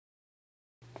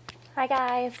Hi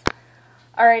guys.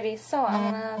 Alrighty, so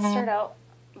I'm gonna start out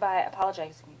by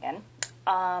apologizing again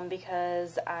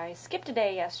because I skipped a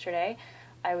day yesterday.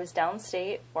 I was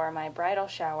downstate for my bridal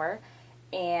shower,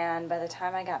 and by the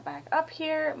time I got back up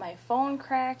here, my phone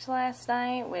cracked last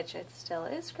night, which it still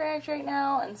is cracked right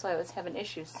now, and so I was having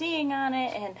issues seeing on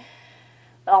it, and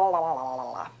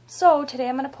so today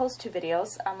I'm going to post two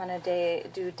videos. I'm going to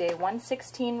do day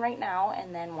 116 right now,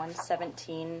 and then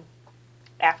 117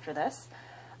 after this.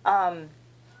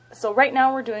 So right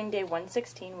now we're doing day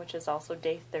 116, which is also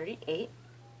day 38.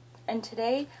 And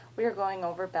today we are going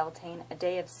over Beltane, a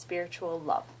day of spiritual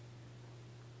love.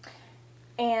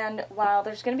 And while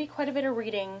there's going to be quite a bit of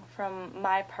reading from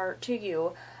my part to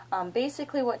you,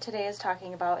 basically what today is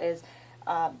talking about is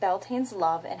Beltane's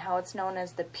love and how it's known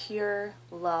as the pure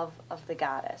love of the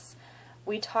goddess.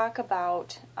 We talk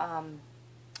about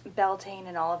Beltane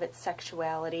and all of its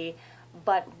sexuality,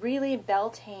 but really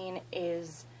Beltane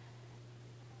is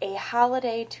a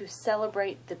holiday to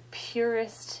celebrate the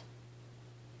purest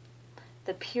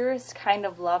kind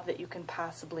of love that you can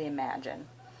possibly imagine.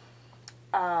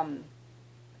 And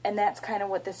that's kind of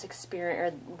what this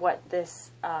experience, or what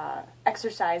this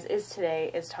exercise is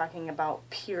today, is talking about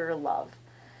pure love.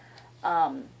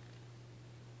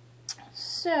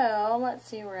 So let's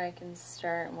see where I can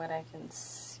start and what I can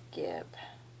skip.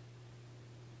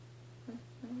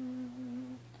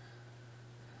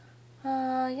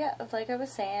 Yeah, like I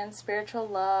was saying, spiritual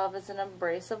love is an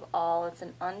embrace of all. It's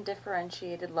an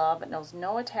undifferentiated love. It knows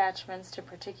no attachments to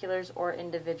particulars or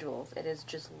individuals. It is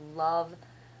just love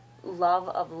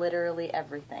of literally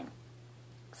everything.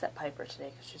 Except Piper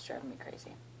today, because she's driving me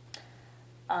crazy.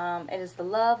 It is the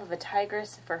love of a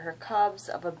tigress for her cubs,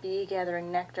 of a bee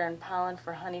gathering nectar and pollen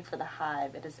for honey for the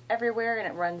hive. It is everywhere, and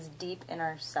it runs deep in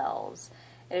ourselves.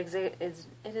 It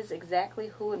is exactly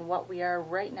who and what we are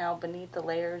right now beneath the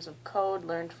layers of code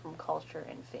learned from culture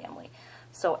and family.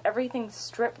 So everything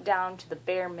stripped down to the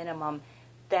bare minimum,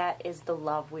 that is the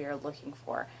love we are looking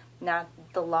for. Not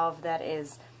the love that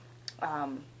is,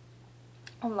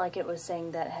 like it was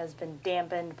saying, that has been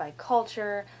dampened by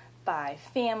culture, by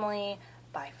family,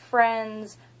 by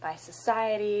friends, by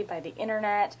society, by the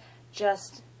internet.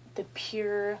 Just the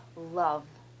pure love.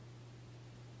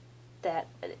 That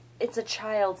it's a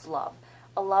child's love,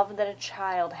 a love that a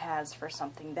child has for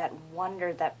something, that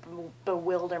wonder, that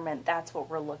bewilderment. That's what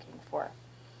we're looking for.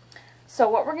 So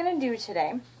what we're going to do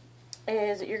today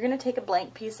is you're going to take a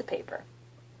blank piece of paper.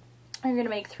 You're going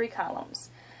to make 3 columns.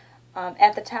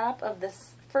 At the top of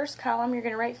this first column, you're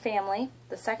going to write family.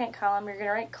 The second column, you're going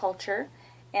to write culture.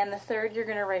 And the third, you're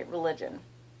going to write religion.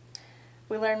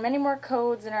 We learn many more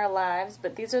codes in our lives,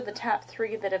 but these are the top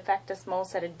 3 that affect us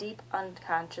most at a deep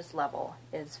unconscious level,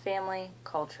 is family,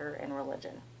 culture, and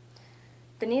religion.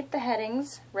 Beneath the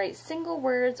headings, write single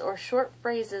words or short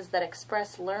phrases that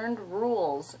express learned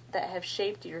rules that have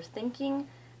shaped your thinking,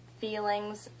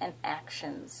 feelings, and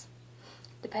actions.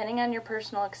 Depending on your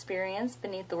personal experience,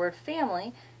 beneath the word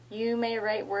family, you may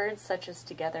write words such as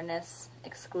togetherness,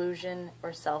 exclusion,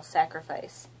 or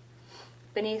self-sacrifice.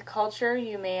 Beneath culture,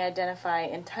 you may identify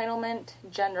entitlement,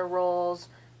 gender roles,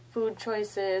 food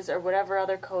choices, or whatever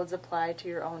other codes apply to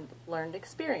your own learned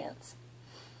experience.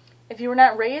 If you were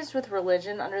not raised with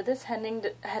religion, under this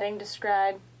heading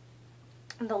describe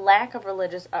the lack of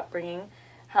religious upbringing,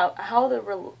 how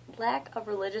the lack of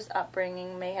religious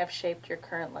upbringing may have shaped your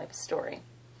current life story.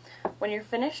 When you're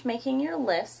finished making your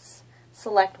lists,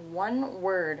 select 1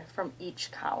 word from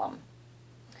each column.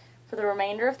 For the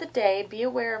remainder of the day, be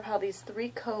aware of how these 3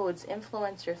 codes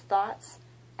influence your thoughts,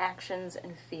 actions,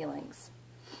 and feelings.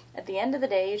 At the end of the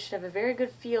day, you should have a very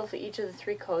good feel for each of the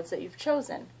 3 codes that you've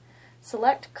chosen.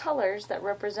 Select colors that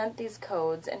represent these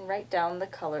codes and write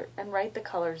the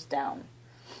colors down,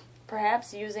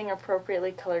 perhaps using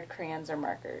appropriately colored crayons or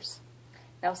markers.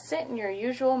 Now sit in your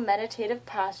usual meditative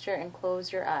posture and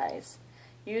close your eyes.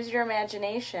 Use your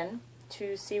imagination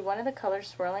to see one of the colors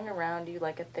swirling around you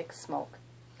like a thick smoke.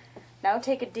 Now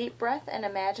take a deep breath and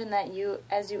imagine that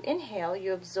as you inhale,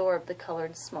 you absorb the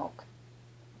colored smoke.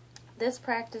 This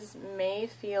practice may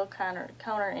feel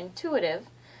counterintuitive.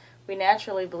 We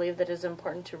naturally believe that it is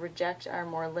important to reject our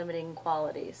more limiting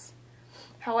qualities.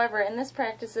 However, in this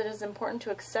practice, it is important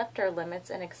to accept our limits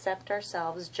and accept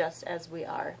ourselves just as we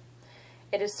are.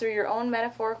 It is through your own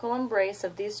metaphorical embrace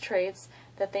of these traits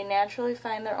that they naturally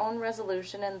find their own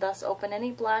resolution and thus open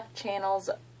any blocked channels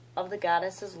of the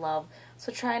goddess's love,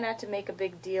 so try not to make a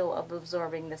big deal of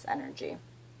absorbing this energy.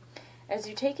 As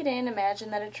you take it in, imagine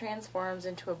that it transforms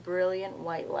into a brilliant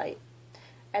white light.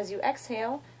 As you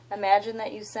exhale, imagine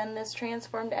that you send this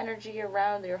transformed energy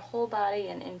around your whole body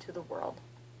and into the world.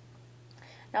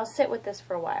 Now sit with this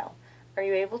for a while. Are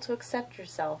you able to accept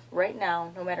yourself right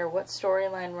now, no matter what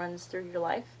storyline runs through your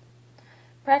life?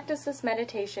 Practice this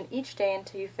meditation each day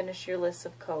until you finish your list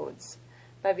of codes.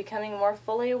 By becoming more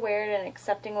fully aware and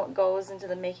accepting what goes into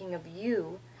the making of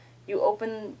you, you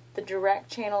open the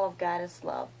direct channel of Goddess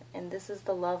love, and this is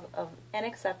the love of and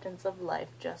acceptance of life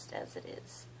just as it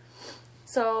is.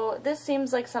 So this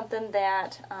seems like something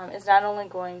that is not only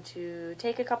going to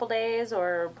take a couple days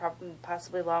or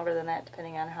possibly longer than that,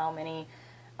 depending on how many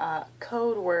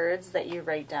code words that you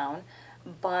write down,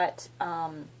 but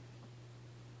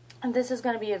this is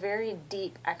going to be a very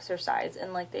deep exercise,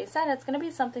 and like they said, it's going to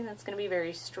be something that's going to be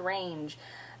very strange,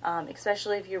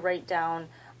 especially if you write down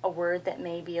a word that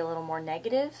may be a little more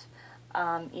negative.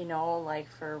 You know, like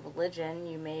for religion,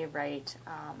 you may write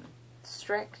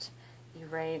strict, you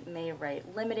may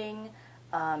write limiting,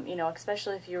 you know,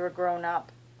 especially if you were grown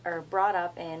up or brought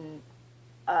up in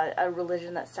a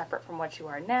religion that's separate from what you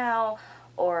are now,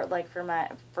 or like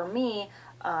for me,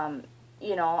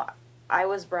 you know, I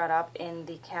was brought up in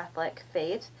the Catholic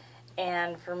faith,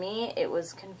 and for me it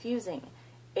was confusing.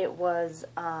 It was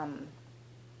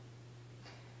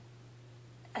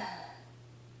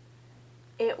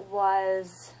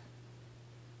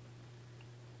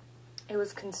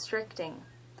constricting.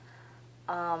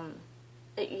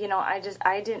 You know,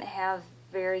 I didn't have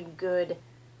very good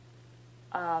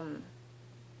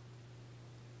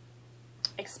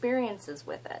experiences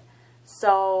with it.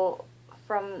 So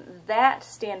from that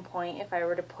standpoint, if I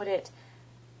were to put it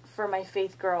for my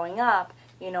faith growing up,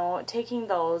 you know, taking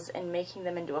those and making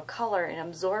them into a color and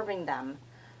absorbing them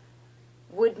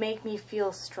would make me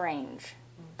feel strange.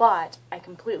 But I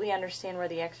completely understand where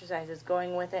the exercise is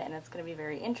going with it, and it's going to be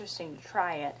very interesting to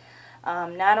try it.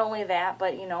 Not only that,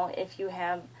 but, you know, if you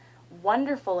have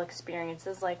wonderful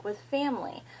experiences like with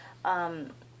family,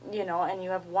 you know, and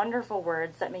you have wonderful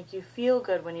words that make you feel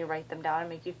good when you write them down and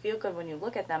make you feel good when you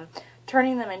look at them,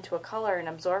 turning them into a color and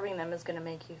absorbing them is going to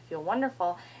make you feel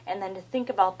wonderful. And then to think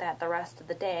about that the rest of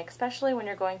the day, especially when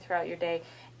you're going throughout your day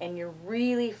and you're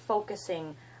really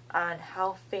focusing on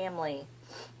how family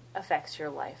affects your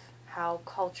life, how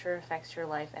culture affects your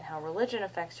life, and how religion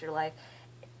affects your life.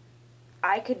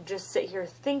 I could just sit here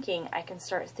thinking, I can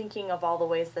start thinking of all the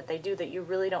ways that they do that you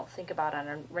really don't think about on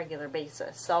a regular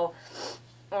basis. So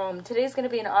today's going to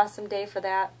be an awesome day for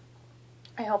that.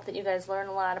 I hope that you guys learn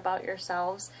a lot about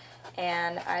yourselves,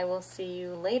 and I will see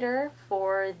you later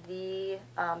for the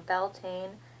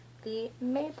Beltane, the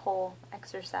maypole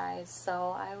exercise.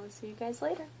 So I will see you guys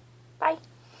later. Bye.